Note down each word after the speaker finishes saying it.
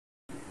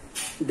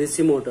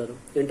DC motor.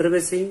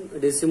 Interfacing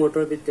DC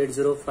motor with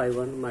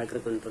 8051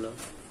 microcontroller.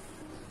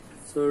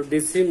 So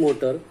DC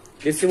motor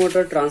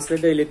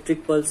translates the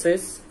electric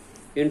pulses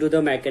into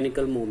the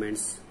mechanical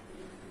movements.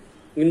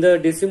 In the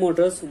DC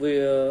motors,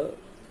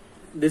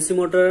 DC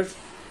motor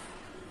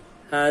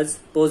has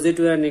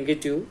positive and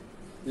negative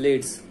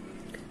leads.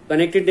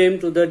 Connecting them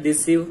to the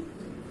DC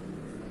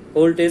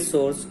voltage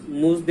source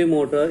moves the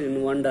motor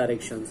in one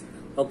direction.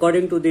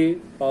 According to the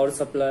power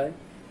supply,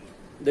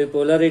 the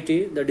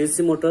polarity, the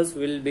DC motors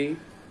will be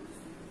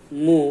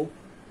move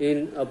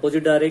in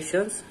opposite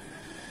directions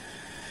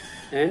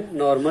and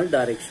normal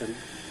direction.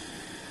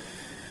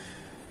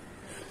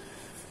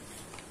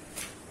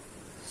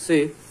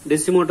 See,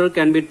 DC motor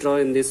can be drawn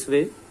in this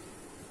way.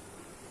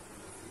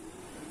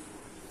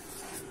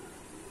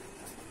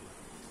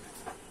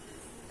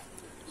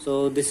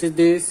 So this is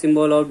the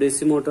symbol of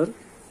DC motor,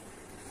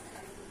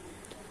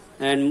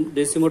 and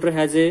DC motor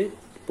has a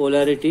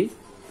polarity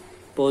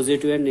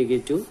positive and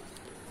negative,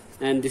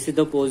 and this is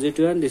the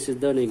positive and this is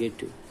the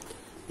negative.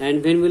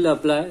 And when we will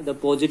apply the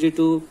positive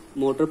to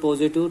motor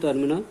positive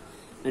terminal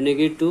and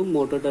negative to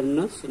motor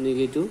terminals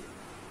negative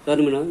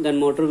terminal, then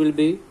motor will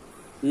be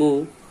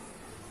move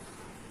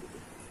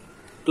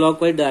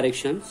clockwise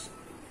directions.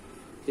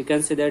 You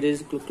can say that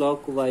is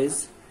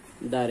clockwise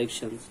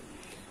directions.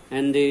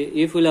 And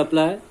if we will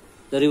apply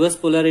the reverse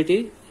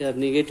polarity here,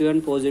 negative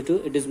and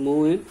positive, it is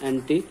move in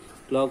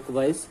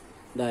anti-clockwise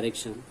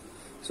direction.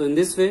 So in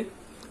this way,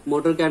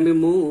 motor can be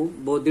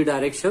moved both the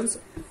directions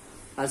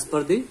as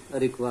per the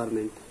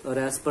requirement or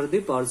as per the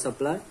power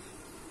supply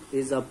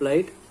is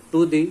applied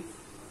to the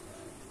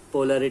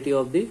polarity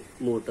of the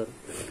motor.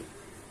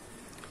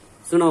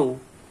 So now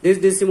this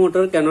DC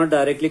motor cannot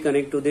directly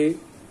connect to the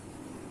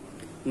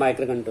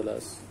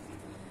microcontrollers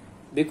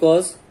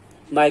because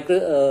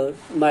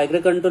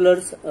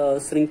microcontrollers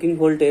shrinking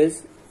voltage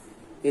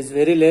is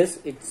very less.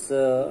 It's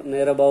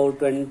near about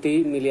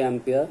 20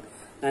 milliampere,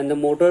 and the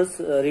motors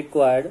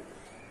required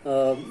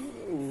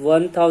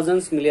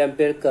 1000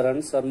 milliampere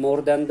currents or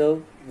more than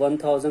the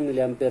 1000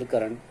 milliampere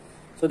current,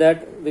 so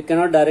that we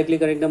cannot directly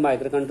connect the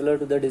microcontroller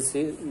to the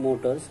DC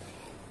motors.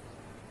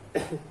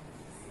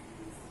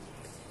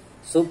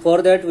 So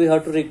for that we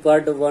have to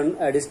require one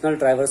additional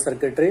driver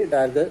circuitry.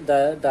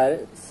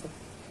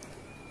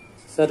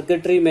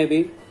 Circuitry may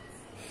be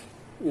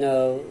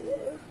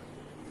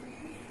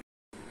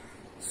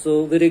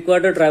so we require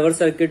the driver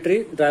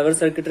circuitry. Driver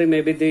circuitry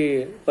may be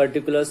the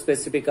particular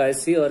specific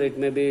IC, or it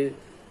may be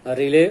a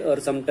relay,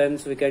 or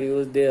sometimes we can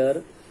use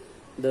the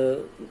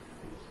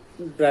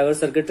driver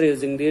circuitry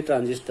using the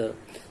transistor.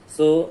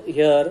 So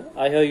here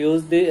I have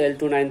used the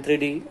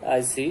L293D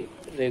IC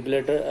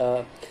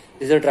regulator.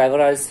 This is a driver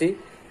IC.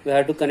 We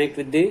have to connect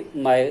with the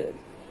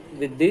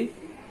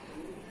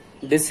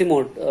DC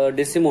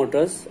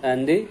motors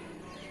and the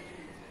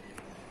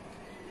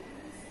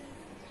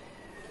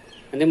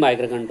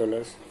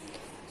microcontrollers.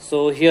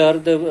 So here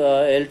the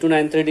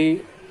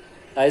L293D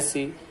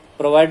IC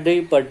provides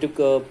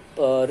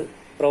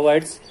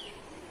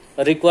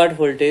a required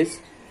voltage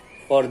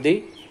for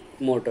the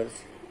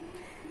motors.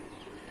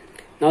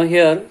 Now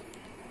here,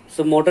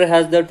 so motor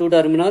has the two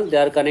terminals. They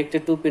are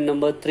connected to pin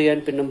number 3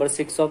 and pin number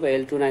 6 of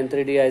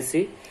L293D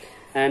IC,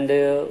 and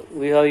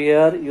we have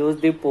here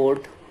used the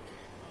port.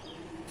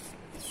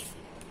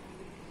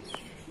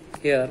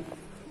 Here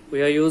we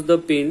have used the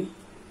pin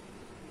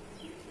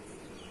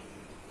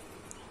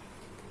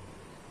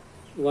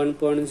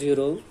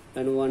 1.0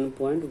 and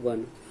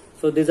 1.1.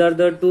 So these are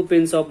the two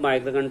pins of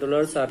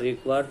microcontrollers are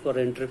required for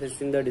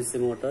interfacing the DC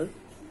motor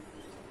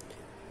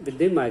with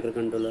the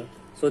microcontroller.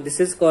 So this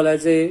is called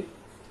as a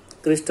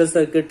crystal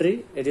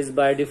circuitry. It is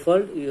by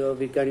default.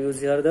 We can use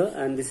here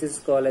and this is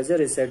called as a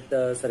reset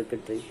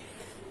circuitry.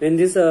 When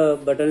this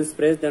button is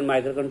pressed, then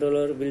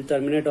microcontroller will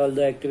terminate all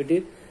the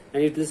activity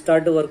and it will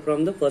start to work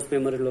from the first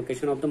memory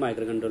location of the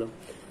microcontroller.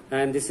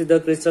 And this is the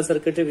crystal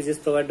circuitry which is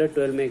provided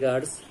 12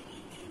 MHz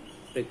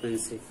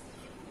frequency.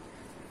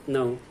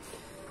 Now,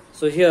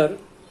 so here,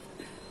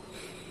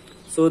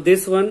 so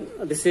this one,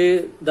 this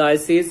is the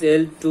IC is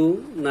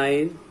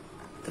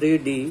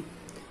L293D.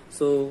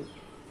 So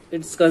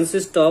it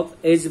consists of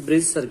edge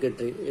bridge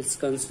circuitry. It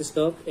consists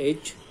of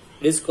edge.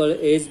 It is called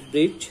edge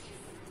bridge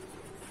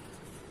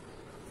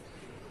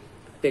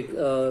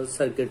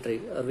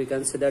circuitry, or we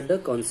can say that the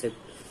concept.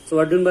 So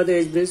what do you mean by the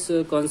edge bridge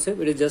concept?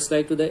 It is just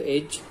like to the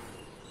edge.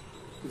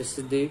 This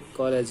is the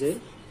called as a.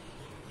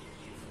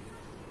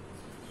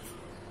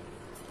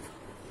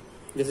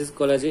 This is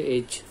called as a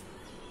edge.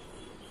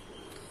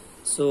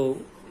 So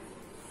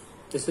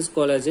this is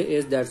called as a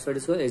edge. That's what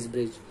is called edge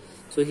bridge.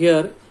 So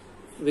here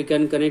we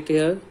can connect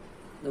here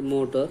the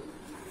motor,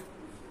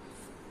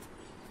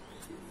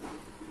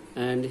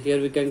 and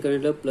here we can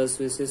connect the plus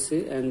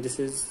VCC, and this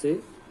is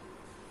the,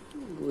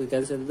 we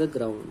can set the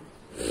ground,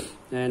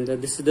 and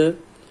this is the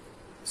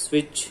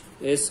switch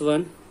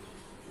S1,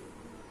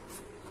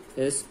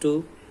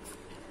 S2,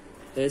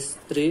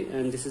 S3,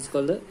 and this is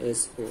called the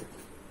S4.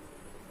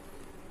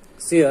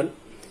 See here,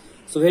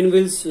 so when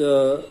we'll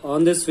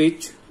on the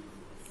switch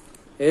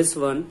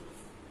S1,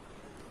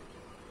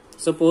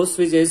 suppose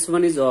switch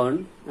S1 is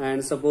on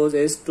and suppose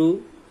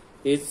S2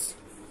 is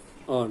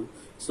on.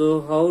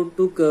 So how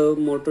to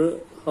motor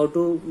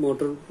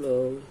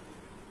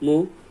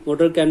move?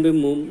 Motor can be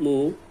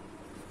move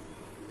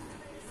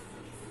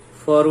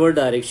forward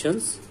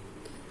directions.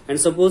 And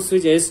suppose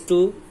switch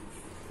S2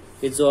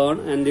 is on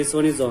and this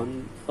one is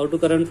on. How to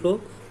current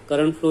flow?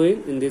 Current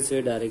flowing in this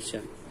way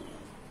direction.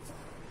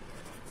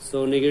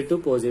 So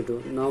negative,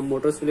 positive. Now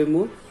motors will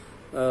move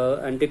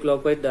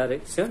anti-clockwise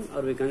direction,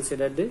 or we can say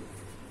that the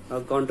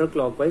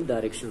counter-clockwise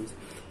directions.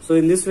 So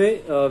in this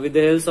way, with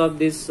the help of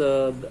this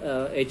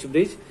H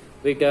bridge,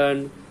 we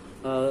can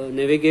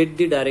navigate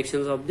the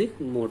directions of the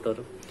motor.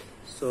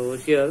 So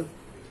here,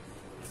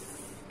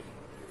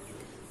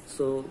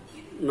 so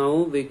now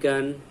we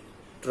can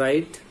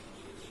write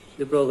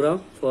the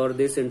program for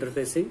this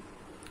interfacing.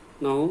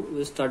 Now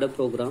we start a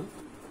program.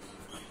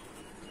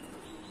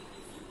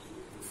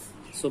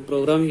 So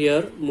program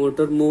here,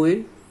 motor move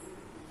in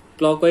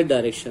clockwise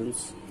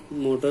directions.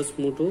 Motors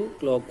move to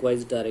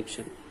clockwise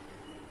direction.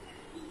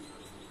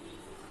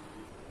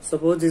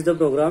 Suppose this is the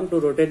program to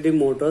rotate the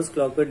motors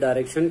clockwise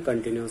direction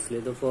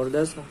continuously. So for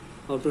this,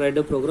 how to write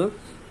the program?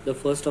 The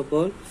first of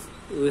all,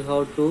 we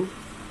have to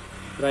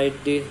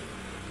write the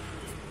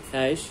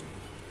hash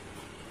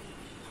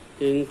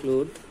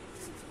include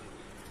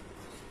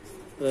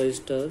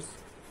registers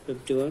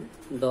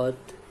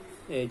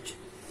 51.h,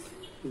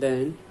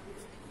 then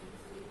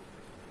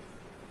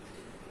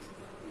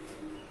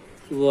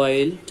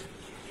while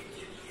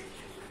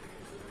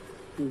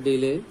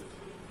delay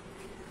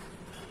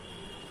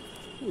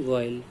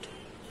while.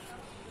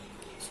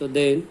 So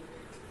then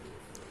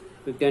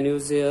we can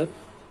use here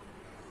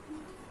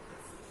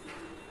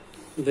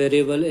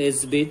variable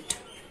s bit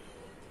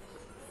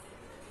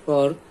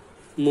for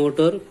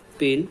motor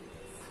pin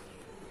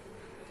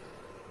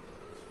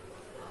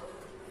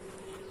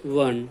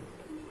 1.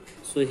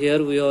 So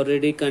here we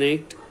already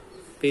connect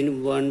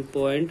pin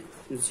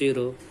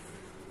 1.0.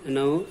 and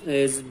now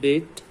s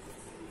bit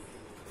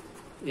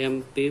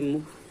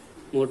MP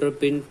motor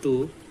pin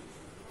 2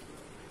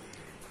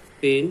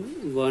 pin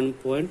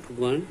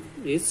 1.1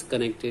 is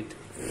connected.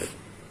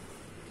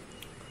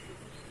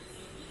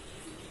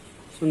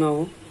 So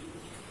now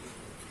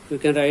we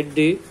can write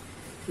the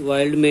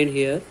wild main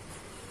here,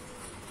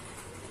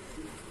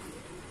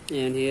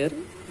 and here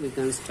we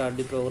can start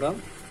the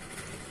program.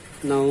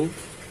 Now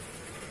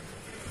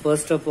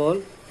first of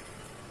all,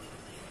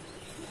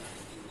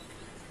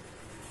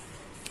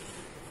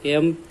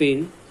 M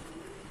pin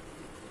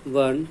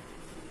 1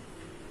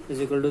 is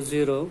equal to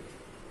 0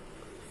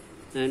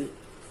 and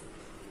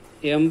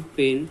M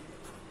pin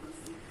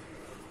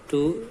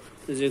 2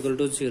 is equal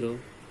to 0.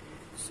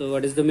 So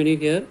what is the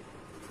meaning here?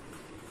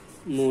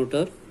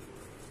 Motor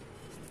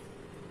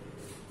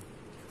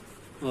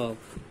off,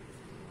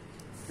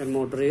 and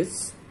motor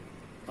is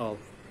off.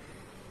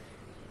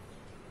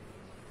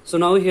 So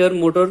now here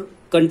motor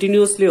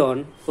continuously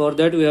on. For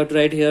that we have to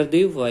write here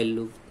the while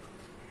loop.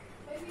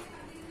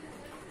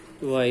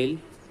 While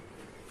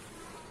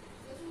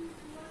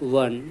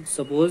 1.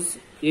 Suppose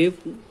if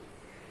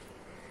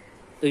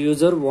the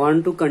user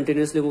want to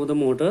continuously move the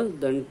motor,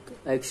 then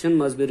action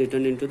must be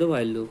written into the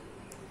while loop.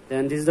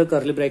 Then this is the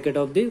curly bracket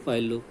of the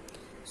while loop.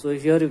 So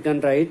here you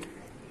can write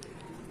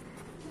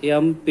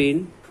M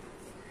pin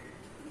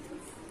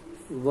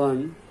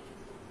 1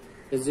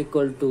 is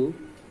equal to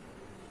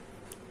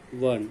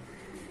 1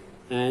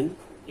 and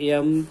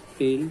M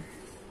pin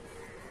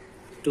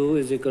 2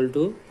 is equal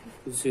to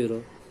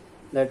 0.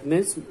 That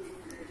means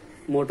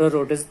motor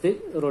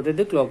rotate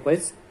the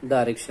clockwise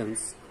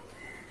directions.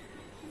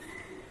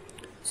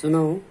 So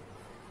now,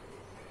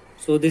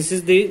 so this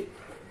is the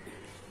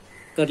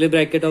curly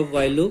bracket of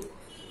while loop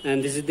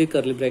and this is the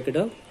curly bracket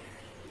of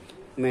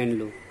main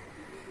loop.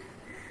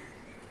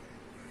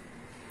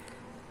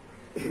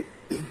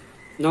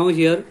 Now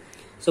here,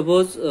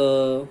 suppose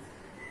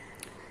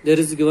there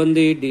is given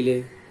the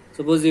delay.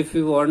 Suppose if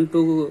you want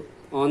to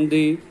on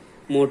the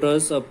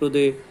motors up to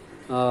the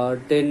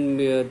 10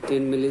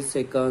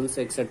 milliseconds,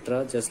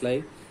 etc., just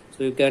like,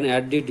 so you can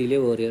add the delay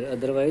over here.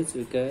 Otherwise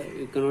you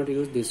cannot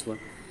use this one.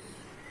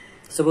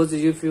 Suppose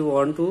if you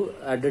want to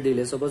add the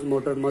delay, suppose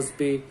motor must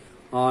be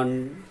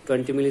on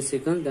 20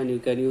 milliseconds, then you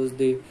can use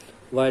the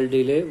while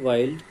delay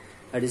while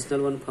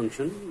additional one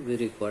function we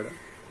require.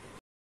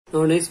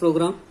 Now next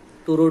program,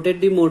 to rotate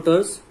the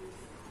motors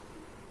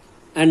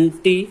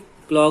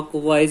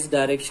anti-clockwise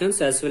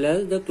directions as well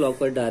as the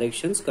clockwise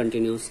directions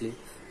continuously.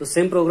 The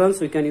same programs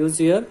we can use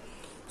here.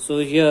 So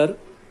here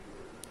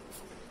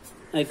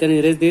I can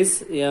erase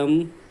this.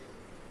 M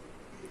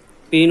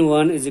pin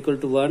 1 is equal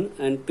to 1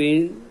 and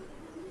pin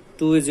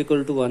 2 is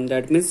equal to 1.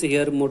 That means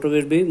here motor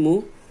will be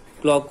move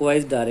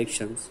clockwise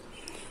directions.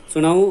 So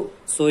now,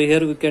 so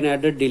here we can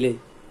add a delay.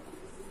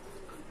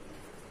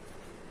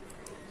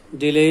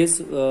 Delay is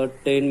 10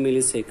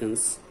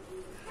 milliseconds,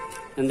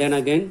 and then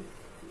again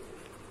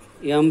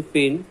M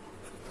pin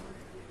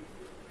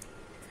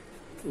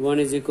 1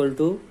 is equal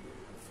to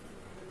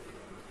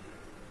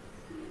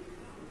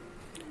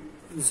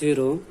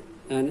 0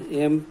 and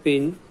M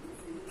pin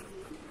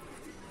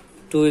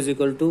 2 is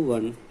equal to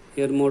 1.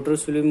 Here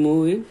motors will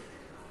move in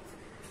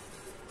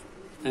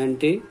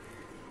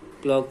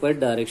anti-clockwise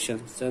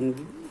directions, and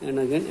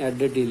again add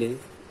the delay.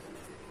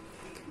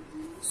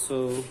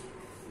 So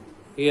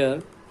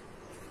here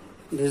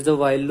this is the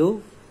while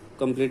loop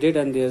completed,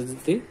 and there is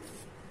the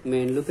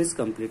main loop is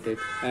completed,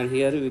 and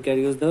here we can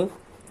use the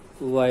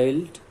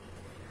while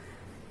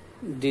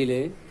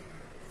delay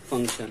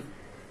function.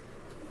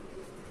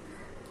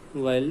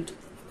 While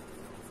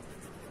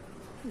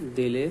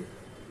delay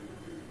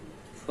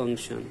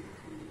function.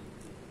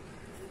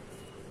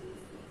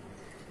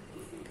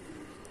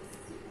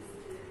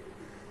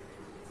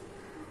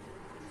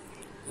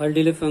 While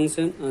delay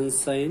function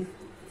unsigned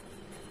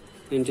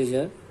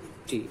integer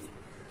t.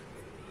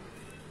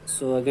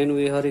 So again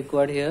we have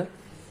required here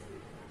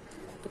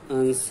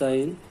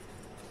unsigned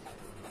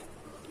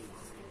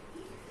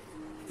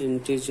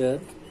integer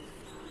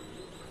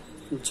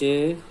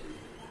j,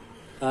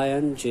 I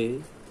and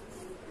j.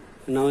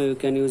 Now you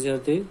can use here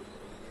the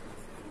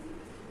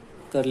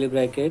curly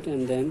bracket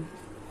and then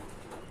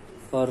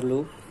for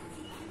loop.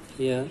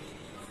 Here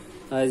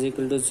I is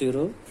equal to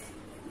 0,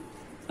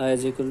 I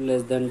is equal to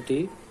less than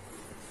t,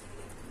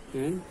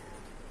 and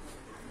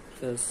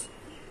plus.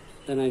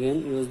 Then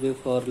again use the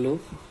for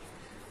loop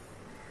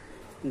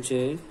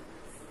j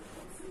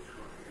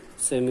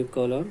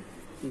semicolon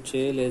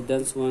j less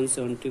than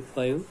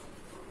 175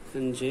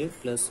 and j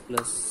plus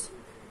plus.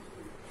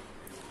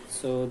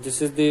 So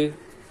this is the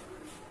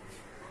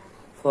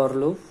for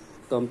loop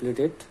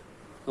completed,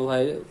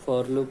 while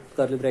for loop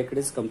curly bracket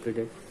is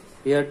completed.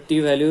 Here t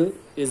value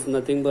is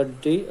nothing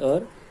but t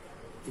or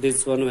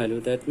this one value,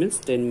 that means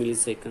 10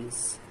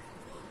 milliseconds.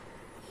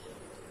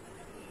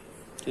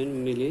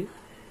 10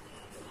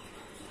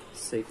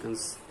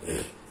 milliseconds.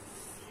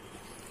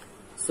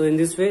 So in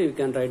this way you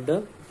can write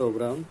the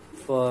program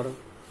for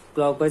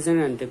clockwise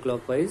and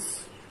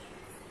anti-clockwise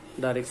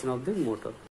direction of the motor.